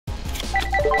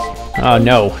Oh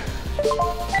no.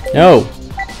 No!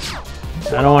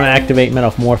 I don't want to activate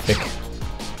Metamorphic.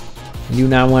 I do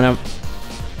not want to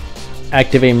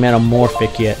activate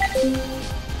Metamorphic yet.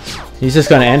 He's just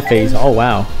gonna end phase. Oh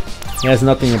wow. He has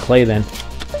nothing to play then.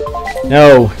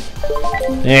 No!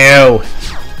 No!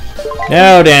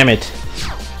 No, damn it!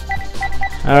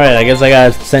 Alright, I guess I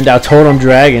gotta send out Totem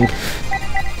Dragon.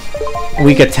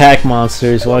 Weak attack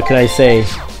monsters, what can I say?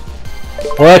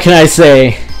 What can I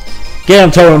say? Get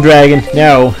him, Totem Dragon!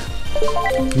 No!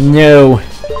 No!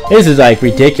 This is like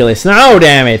ridiculous. No,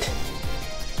 damn it!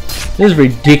 This is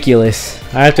ridiculous.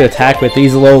 I have to attack with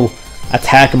these low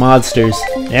attack monsters.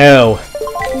 No!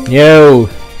 No!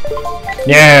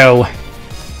 No!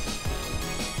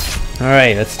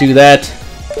 Alright, let's do that.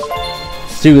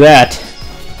 Let's do that.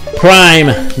 Prime!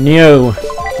 No!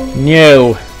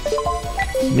 No!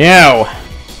 No!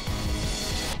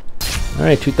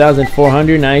 Alright,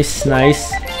 2,400. Nice,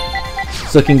 nice.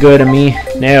 It's looking good to me.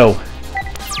 No!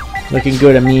 Looking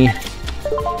good to me.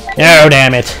 No,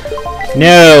 damn it!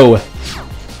 No!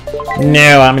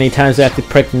 No, how many times do I have to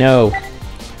prick no?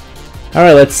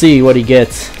 Alright, let's see what he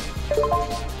gets.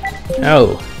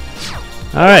 Oh.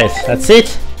 Alright, that's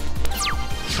it?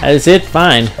 That is it?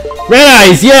 Fine. Red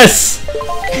Eyes! Yes!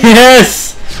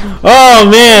 Yes! Oh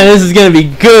man, this is gonna be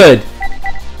good!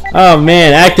 Oh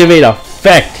man, activate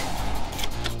effect!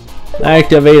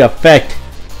 Activate effect!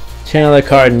 Channel the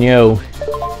card, no.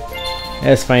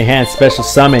 That's my hand, special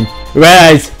summon.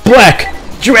 Red Eyes, Black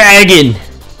Dragon!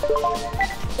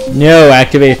 No,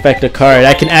 activate effect a card.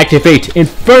 I can activate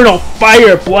Infernal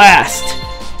Fire Blast!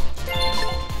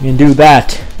 You can do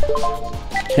that.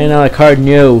 Channel a card,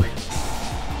 no.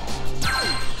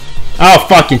 Oh,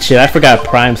 fucking shit, I forgot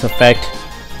Prime's effect.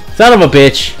 Son of a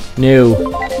bitch. No.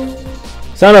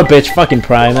 Son of a bitch, fucking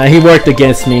Prime. He worked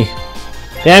against me.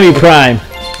 Damn you, Prime.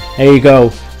 There you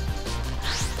go.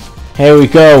 Here we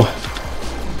go.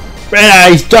 Red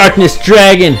Eyes, Darkness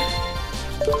Dragon.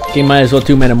 Okay, might as well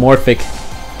do Metamorphic.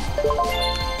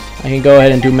 I can go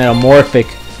ahead and do Metamorphic.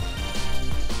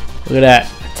 Look at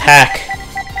that. Attack.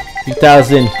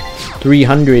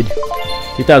 3,300.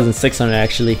 3,600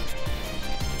 actually.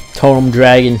 Totem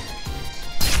Dragon.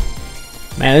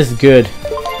 Man, this is good.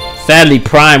 Sadly,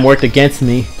 Prime worked against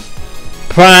me.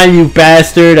 Prime, you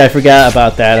bastard! I forgot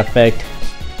about that effect.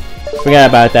 Forgot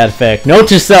about that effect. Note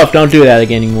to self, don't do that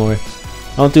again anymore.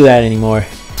 Don't do that anymore.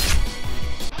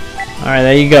 Alright,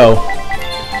 there you go.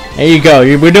 There you go.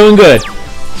 We're doing good.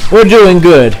 We're doing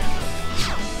good.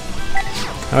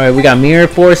 Alright, we got Mirror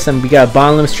Force and we got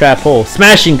Bottomless Trap Hole.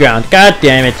 Smashing Ground. God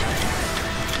damn it.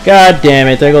 God damn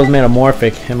it. There goes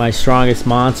Metamorphic and my strongest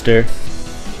monster.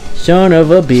 Son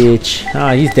of a bitch.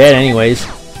 Ah, he's dead anyways.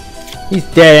 He's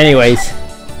dead anyways.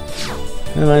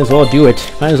 I might as well do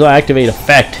it. Might as well activate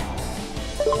effect.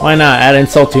 Why not? Add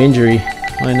insult to injury.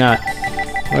 Why not?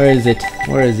 Where is it?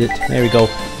 Where is it? There we go.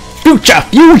 Future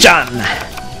Fusion!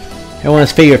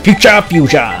 Everyone's favorite Future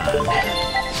Fusion!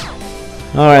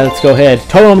 Alright, let's go ahead.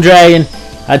 Totem Dragon,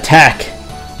 attack!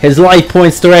 His life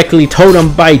points directly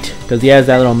Totem Bite, because he has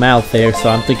that little mouth there, so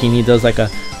I'm thinking he does like a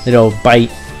little bite.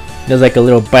 He does like a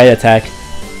little bite attack.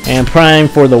 And Prime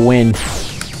for the win.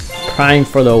 Prime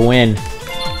for the win.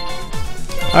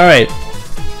 Alright.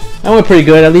 That went pretty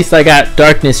good. At least I got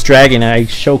Darkness Dragon. I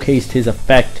showcased his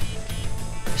effect.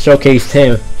 Showcased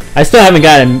him. I still haven't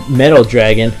got a Metal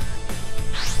Dragon.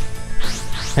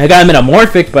 I got a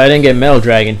Metamorphic, but I didn't get Metal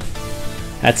Dragon.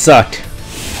 That sucked.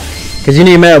 Because you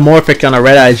need Metamorphic on a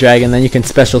Red Eyes Dragon, then you can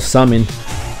special summon.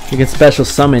 You can special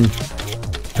summon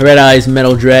Red Eyes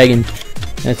Metal Dragon.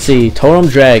 Let's see. Totem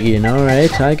Dragon.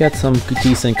 Alright. I got some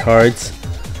decent cards.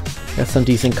 Got some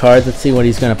decent cards. Let's see what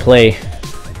he's going to play.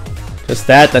 Just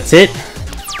that. That's it.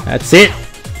 That's it.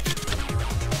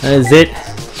 That is it.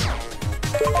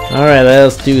 Alright,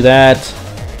 let's do that.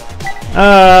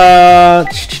 I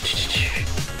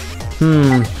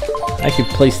could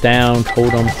place down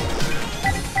Totem.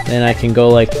 Then I can go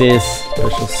like this.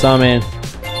 Special summon.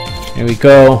 Here we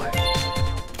go.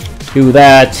 Do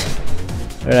that.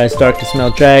 Red Eyes Darkness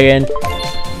Metal Dragon.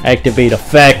 Activate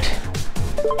effect.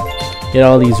 Get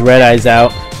all these Red Eyes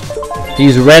out.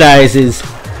 These Red Eyes is...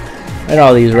 Get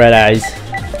all these Red Eyes.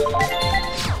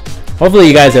 Hopefully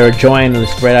you guys are enjoying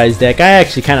this Red Eyes deck. I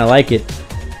actually kind of like it.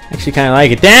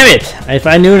 Damn it! If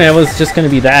I knew it was just going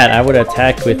to be that, I would have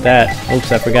attacked with that.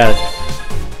 Oops, I forgot it.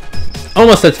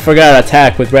 Almost forgot to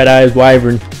attack with Red Eyes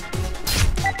Wyvern.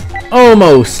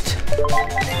 Almost.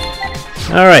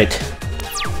 Alright.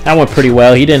 That went pretty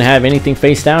well. He didn't have anything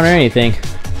face down or anything.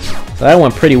 So that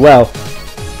went pretty well.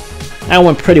 That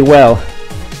went pretty well.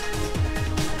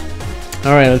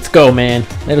 Alright, let's go, man.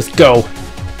 Let us go.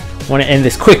 I want to end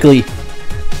this quickly.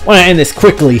 Want to end this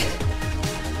quickly.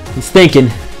 He's thinking.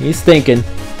 He's thinking.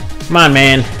 Come on,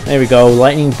 man. There we go.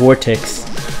 Lightning Vortex.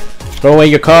 Throw away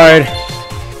your card.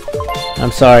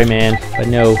 I'm sorry, man, but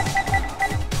no.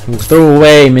 Throw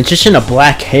away Magician of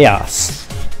Black Chaos.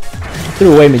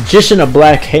 Threw away Magician of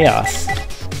Black Chaos.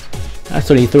 That's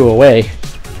what he threw away.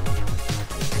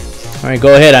 Alright,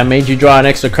 go ahead. I made you draw an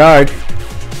extra card.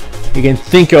 You can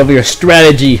think of your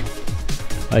strategy.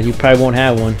 But you probably won't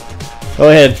have one. Go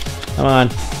ahead. Come on.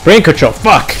 Brain control.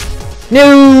 Fuck!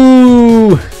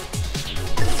 No!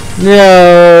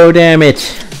 No, damn it.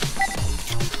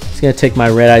 He's gonna take my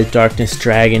Red Eyes Darkness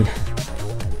Dragon.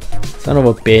 Son of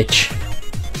a bitch.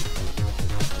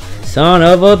 Son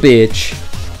of a bitch.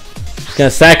 He's gonna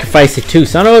sacrifice it too.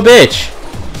 Son of a bitch!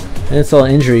 Insult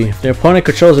injury. If their opponent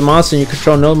controls a monster and you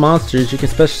control no monsters, you can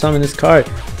special summon this card.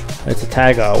 That's a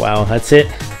tag. Oh wow, that's it.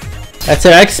 That's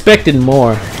it. I expected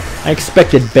more. I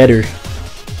expected better.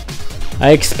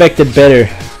 I expected better.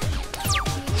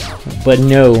 But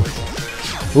no.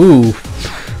 Ooh.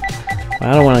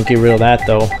 I don't want to get rid of that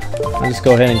though. I'll just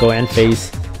go ahead and go end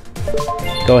phase.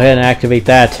 Go ahead and activate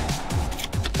that.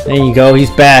 There you go.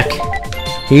 He's back.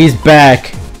 He's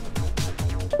back.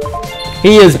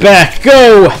 He is back.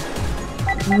 Go!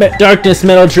 Darkness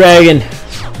Metal Dragon.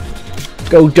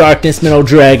 Go Darkness Metal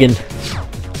Dragon.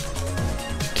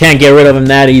 Can't get rid of him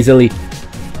that easily.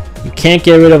 You can't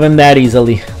get rid of him that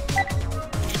easily.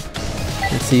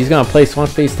 Let's see. He's gonna place one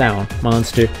face down.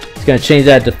 Monster. He's gonna change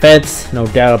that defense. No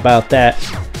doubt about that.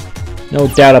 No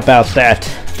doubt about that.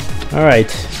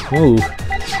 Alright. Ooh.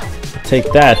 I'll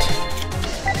take that.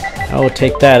 I will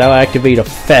take that. I'll activate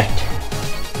effect.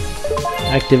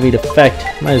 Activate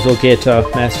effect. Might as well get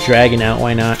Mass Dragon out.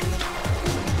 Why not?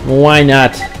 Why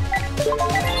not?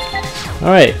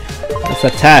 Alright. Let's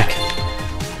attack.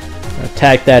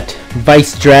 Attack that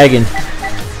Vice Dragon.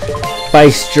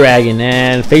 Vice Dragon.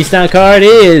 And face down card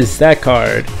is that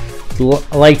card.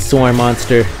 Lightstorm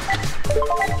Monster.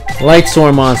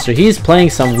 Lightstorm Monster. He's playing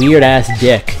some weird ass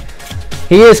deck.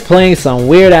 He is playing some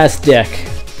weird ass deck.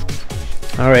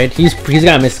 Alright, he's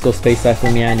got Mystical Space that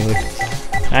for me. I knew it.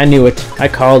 I knew it. I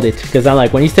called it. Because I'm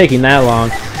like, when he's taking that long,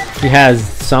 he has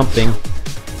something.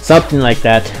 Something like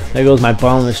that. There goes my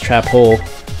Bottomless Trap Hole.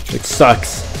 Which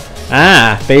sucks.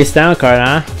 Ah, face down card,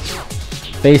 huh?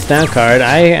 Face down card.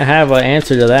 I have an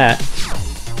answer to that.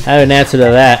 I have an answer to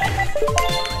that.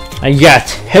 I got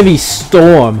Heavy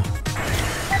Storm.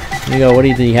 There you go. What do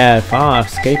you have? Ah,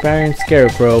 Escape Iron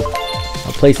Scarecrow.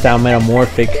 I'll place down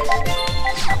Metamorphic.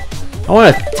 I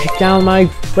want to take down my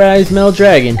Red Eyes Metal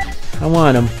Dragon. I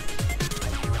want him.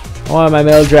 I want my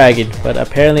Metal Dragon, but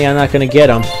apparently I'm not gonna get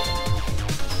him.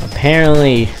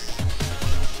 Apparently.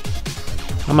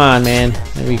 Come on, man.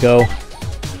 There we go.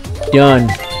 Done.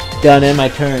 Done. End my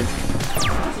turn. Let's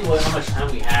see how much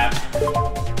time we have.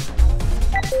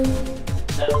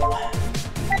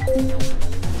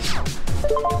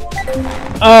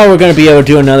 Oh, we're gonna be able to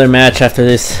do another match after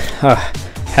this.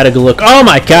 Had a good look. Oh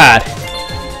my god!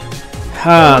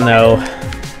 Oh no.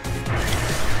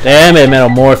 Damn it,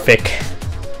 Metamorphic.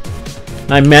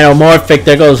 My Metamorphic,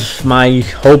 there goes my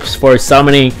hopes for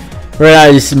summoning Red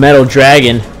Eyes Metal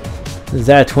Dragon. Is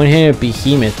that a twin-handed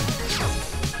behemoth?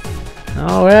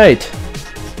 Alright.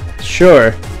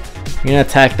 Sure. You're gonna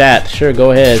attack that. Sure,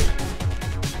 go ahead.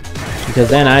 Because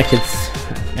then I could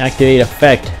activate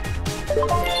effect.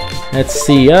 Let's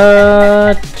see.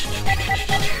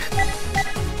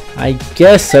 I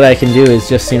guess what I can do is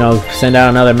just, you know, send out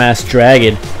another Mass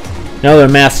Dragon. Another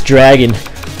Mass Dragon.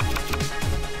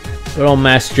 Good old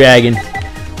Mass Dragon.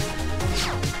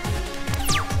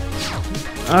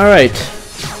 Alright.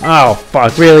 Oh,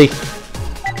 fuck, really?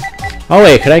 Oh,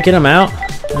 wait, could I get him out?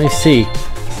 Let me see.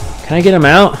 Can I get him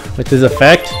out with his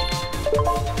effect?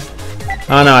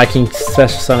 Oh, no, I can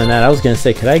special summon that. I was gonna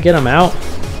say, could I get him out?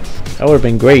 That would have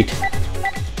been great.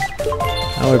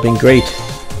 That would have been great.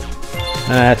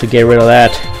 I have to get rid of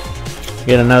that.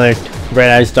 Get another Red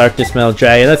Eyes Darkness Metal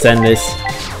Dragon. Let's end this.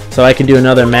 So I can do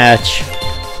another match.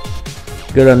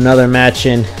 Get another match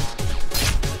in.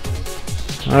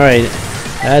 Alright.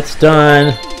 That's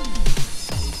done.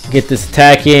 Get this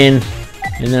attack in.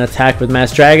 And then attack with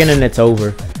Mass Dragon and it's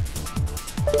over.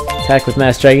 Attack with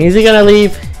Mass Dragon. Is he gonna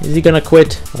leave? Is he gonna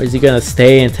quit? Or is he gonna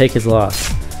stay and take his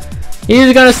loss?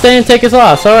 He's gonna stay and take his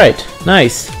loss. Alright.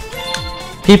 Nice.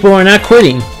 People are not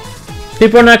quitting.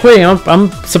 People are not quitting.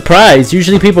 I'm surprised.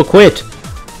 Usually people quit.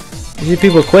 Usually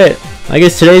people quit. I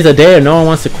guess today's a day and no one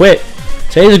wants to quit.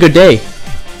 Today's a good day.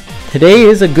 Today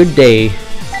is a good day.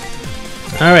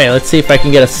 Alright, let's see if I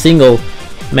can get a single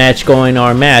match going.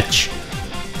 Our match.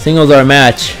 Singles our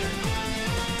match.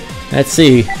 Let's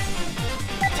see.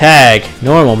 Tag.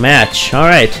 Normal match.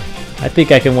 Alright. I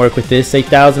think I can work with this.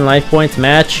 8,000 life points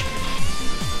match.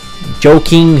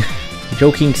 Joking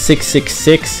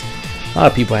 666. A lot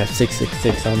of people have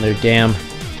 666 on their damn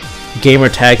gamer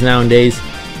tags nowadays.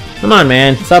 Come on,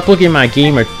 man. Stop looking at my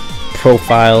gamer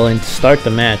profile and start the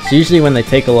match. Usually when they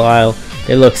take a while,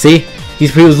 they look. See?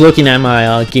 These people's looking at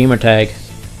my gamer tag.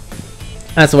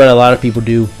 That's what a lot of people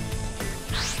do.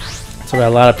 That's what a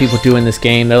lot of people do in this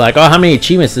game. They're like, oh, how many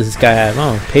achievements does this guy have?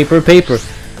 Oh, paper.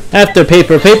 After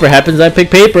paper happens, I pick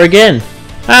paper again.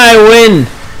 I win!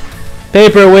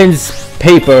 Paper wins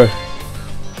paper.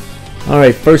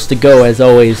 Alright, first to go as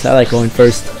always. I like going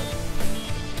first.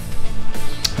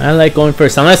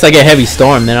 Unless I get heavy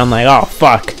storm, then I'm like, oh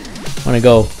fuck. I wanna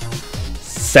go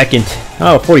second.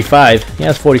 Oh, 45. Yeah,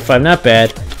 it's 45. Not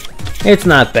bad. It's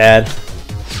not bad.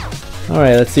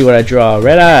 Alright, let's see what I draw.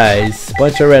 Red eyes.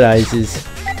 Bunch of red eyes.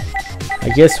 I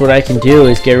guess what I can do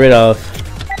is get rid of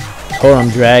Totem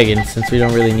Dragon, since we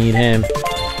don't really need him.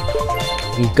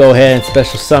 We go ahead and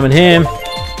special summon him.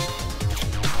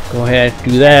 Go ahead,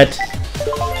 do that.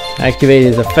 Activate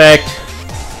his effect.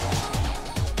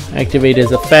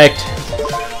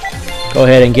 Go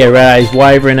ahead and get Red Eyes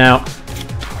Wyvern out.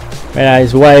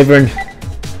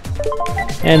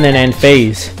 And then end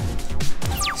phase.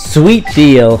 Sweet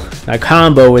deal. Our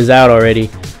combo is out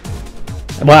already.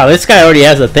 Wow, this guy already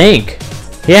has a think.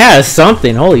 He has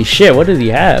something. Holy shit, what does he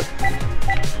have?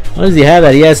 What does he have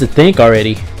that he has to think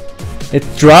already?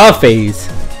 It's draw phase.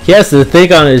 He has to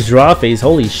think on his draw phase.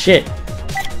 Holy shit.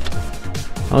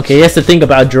 Okay, he has to think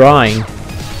about drawing.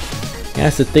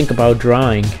 What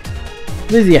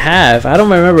does he have? I don't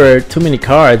remember too many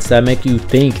cards that make you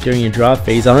think during your draw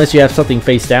phase, unless you have something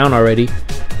face down already.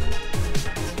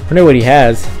 I wonder what he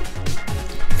has.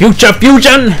 Future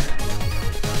Fusion!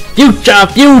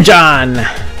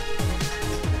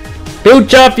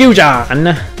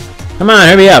 Come on,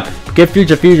 hurry up. Get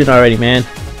Future Fusion already, man.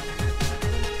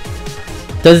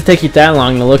 Doesn't take you that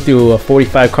long to look through a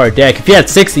 45 card deck. If you had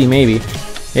 60, maybe.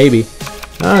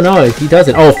 Oh no, he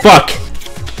doesn't. Oh fuck!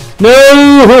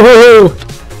 No!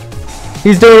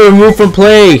 He's doing a remove from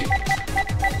play.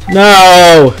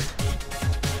 No!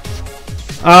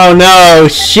 Oh no!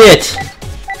 Shit!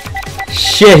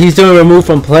 He's doing remove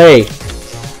from play.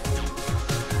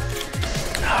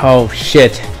 Oh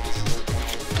shit!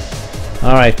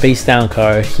 All right, face down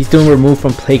card. He's doing remove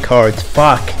from play cards.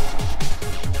 Fuck.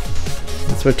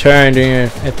 Let's return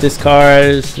if this card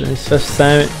is special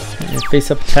assignment and face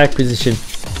up attack position.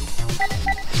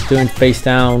 Doing face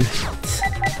down.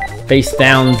 Face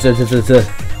down. Do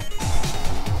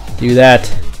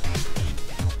that.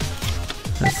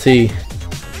 Let's see.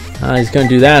 He's gonna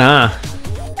do that, huh?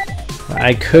 What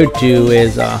I could do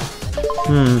is I'll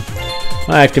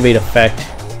activate effect.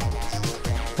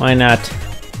 Why not?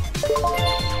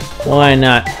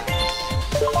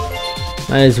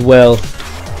 Might as well.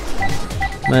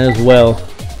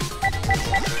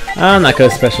 I'm not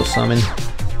gonna special summon.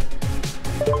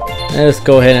 Let's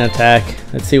go ahead and attack.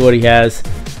 Let's see what he has.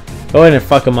 Go ahead and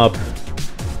fuck him up.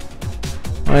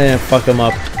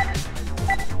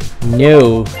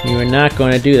 No, you are not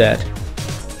going to do that.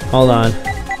 Hold on,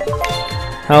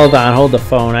 hold the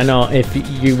phone. I know if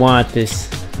you want this.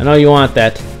 I know you want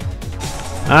that.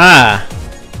 Ah!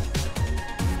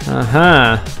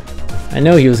 I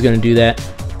know he was going to do that.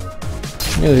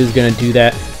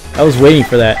 I was waiting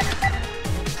for that.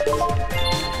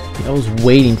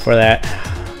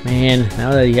 Man,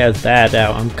 now that he has that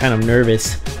out, I'm kind of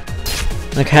nervous.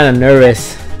 I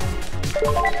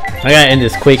gotta end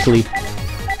this quickly.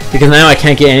 Because now I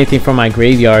can't get anything from my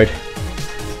graveyard.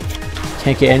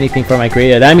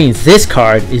 That means this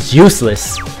card is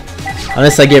useless.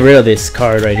 Unless I get rid of this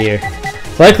card right here.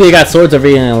 Luckily I got Swords of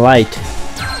Radiant Light.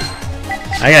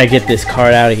 I gotta get this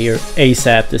card out of here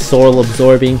ASAP. The Soul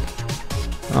Absorbing.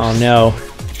 Oh no.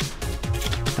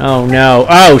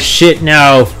 Oh shit,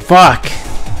 no. Fuck.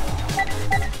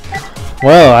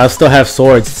 Well, I'll still have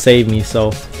swords to save me,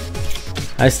 so.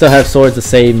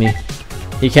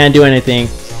 He can't do anything.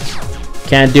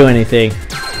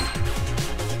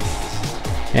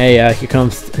 Hey, here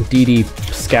comes a DD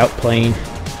scout plane.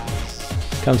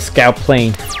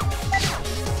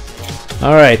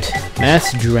 Alright,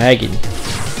 Mass Dragon.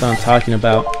 That's what I'm talking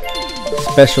about.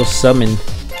 Special summon.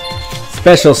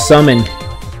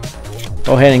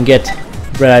 Go ahead and get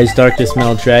Red Eyes Darkness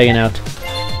Metal Dragon out.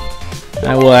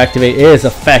 I will activate his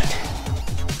effect.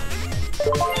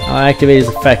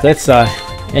 Let's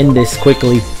end this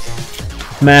quickly.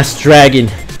 Mass Dragon.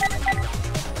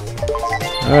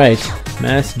 Alright,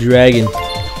 Mass Dragon.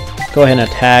 Go ahead and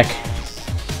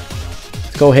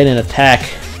attack.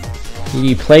 You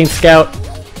need Plane Scout.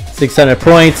 600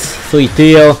 points. Sweet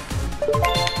deal.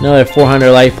 Another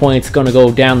 400 life points gonna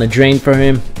go down the drain for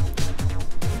him.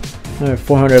 Another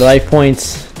 400 life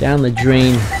points down the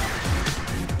drain.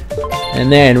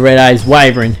 And then Red Eyes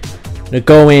Wyvern. Gonna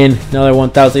go in. Another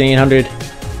 1,800.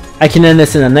 I can end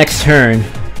this in the next turn.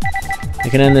 I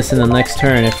can end this in the next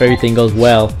turn if everything goes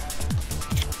well.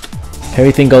 If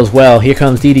everything goes well. Here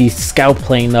comes DD's scout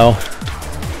plane though.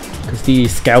 Because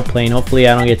DD's scout plane. Hopefully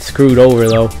I don't get screwed over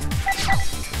though.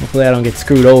 Hopefully I don't get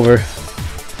screwed over.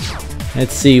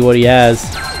 Let's see what he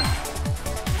has.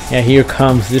 Yeah, here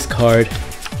comes this card.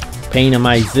 Pain of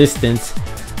my existence.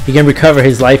 He can recover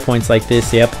his life points like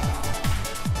this, yep.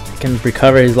 He can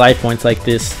recover his life points like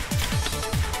this.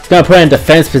 He's gonna put in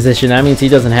defense position, that means he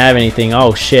doesn't have anything.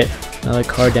 Oh shit. Another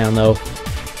card down though.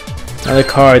 Another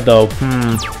card though.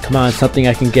 Come on, something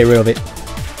I can get rid of it.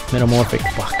 Metamorphic,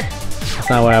 fuck. That's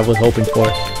not what I was hoping for.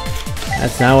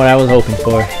 That's not what I was hoping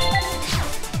for.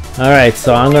 Alright,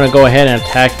 so I'm gonna go ahead and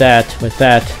attack that with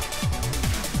that.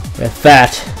 With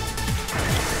that.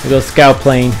 We go scout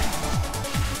plane.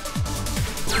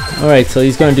 Alright, so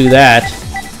he's gonna do that.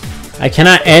 I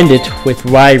cannot end it with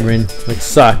Wyvern, which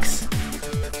sucks.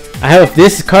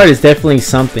 This card is definitely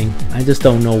something. I just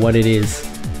don't know what it is.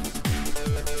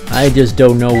 I just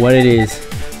don't know what it is.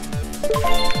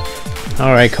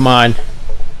 Alright, come on.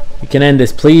 We can end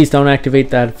this. Please don't activate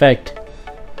that effect.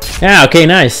 Yeah, okay,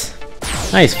 nice.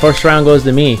 Nice, first round goes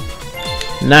to me.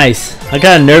 Nice. I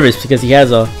got nervous because he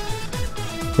has a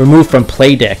remove from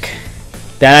play deck.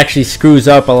 That actually screws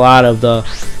up a lot of the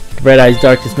Red Eyes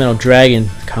Darkest Metal Dragon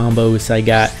combos I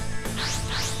got.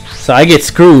 So I get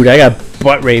screwed. I got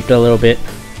butt raped a little bit.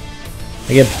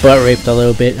 I get butt raped a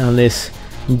little bit on this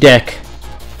deck.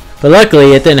 But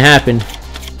luckily it didn't happen.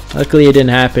 Luckily it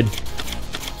didn't happen.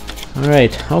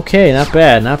 Alright, okay, not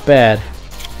bad, not bad.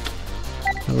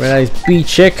 Red Eyes B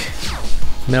chick.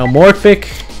 Metamorphic,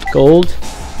 gold.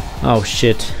 Oh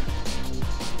shit.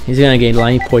 He's gonna get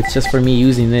line points just for me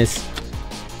using this.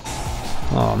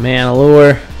 Oh man,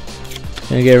 Allure.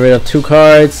 Gonna get rid of 2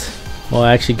 cards. Well,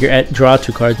 actually draw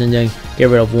 2 cards and then get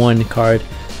rid of 1 card.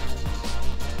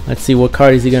 Let's see, what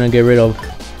card is he gonna get rid of?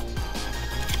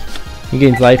 He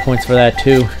gains life points for that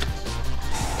too.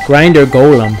 Grinder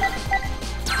Golem.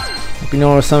 If you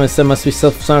know what summon, set must be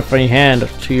self-summoned from your hand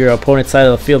to your opponent's side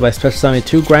of the field by special summoning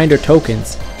 2 grinder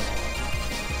tokens.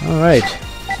 Alright.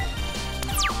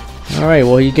 Alright,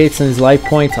 well he gets his life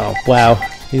points. Oh wow.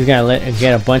 He's gonna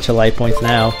get a bunch of life points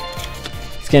now.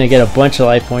 He's gonna get a bunch of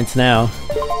life points now.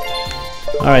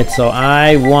 Alright, so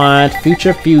I want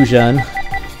Future Fusion.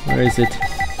 Where is it?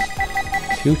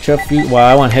 Future Fusion. Well,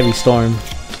 I want Heavy Storm.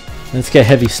 Let's get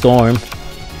Heavy Storm.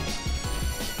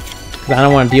 Cause I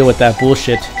don't want to deal with that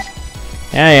bullshit.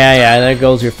 Yeah, there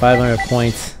goes your 500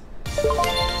 points.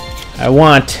 I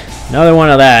want another one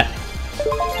of that.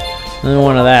 Another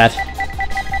one of that.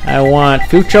 I want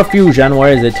Future Fusion.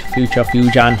 Where is it? Future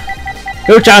Fusion.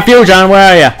 Future Fusion,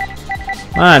 where are ya?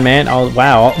 Come on, man. Oh,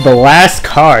 wow. The last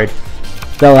card.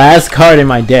 The last card in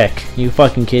my deck. You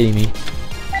fucking kidding me.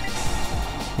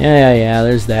 Yeah,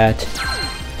 there's that.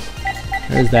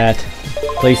 There's that.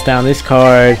 Place down this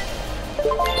card.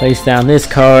 Place down this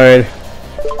card.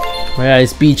 Red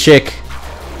Eyes B chick.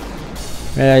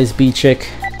 Red Eyes B chick.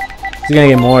 He's gonna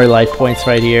get more life points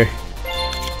right here.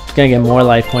 He's gonna get more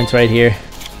life points right here.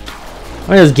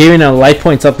 I'm just giving him life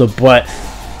points up the butt.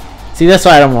 See, that's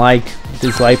why I don't like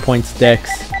these life points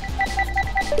decks.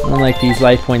 I don't like these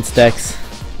life points decks.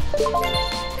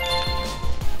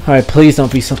 Alright, please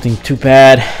don't be something too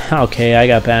bad. Okay, I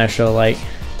got Banisher of the Light.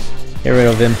 Get rid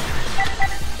of him.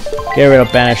 Get rid of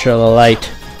Banisher of the Light.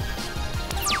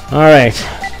 Alright.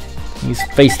 These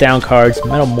face down cards.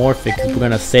 Metamorphic is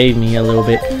gonna save me a little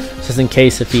bit. Just in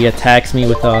case if he attacks me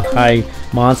with a high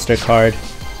monster card.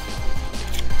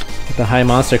 With a high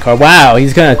monster card. Wow,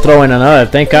 he's gonna throw in another.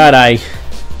 Thank God I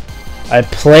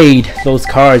played those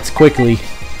cards quickly.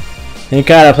 Thank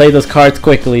God I played those cards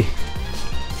quickly.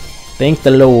 Thank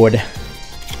the Lord.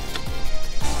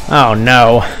 Oh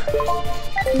no.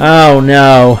 Oh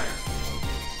no.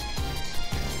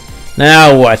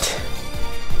 Now what?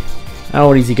 Now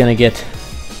what is he gonna get?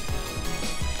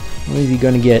 What is he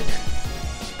gonna get?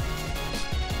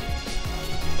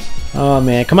 Oh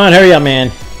man, come on, hurry up,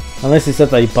 man. Unless it's at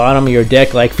the bottom of your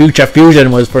deck like Future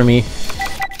Fusion was for me.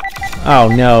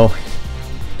 Oh no.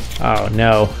 Oh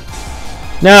no.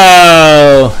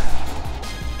 No!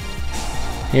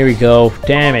 Here we go.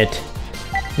 Damn it.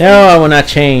 No, I will not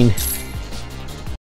chain.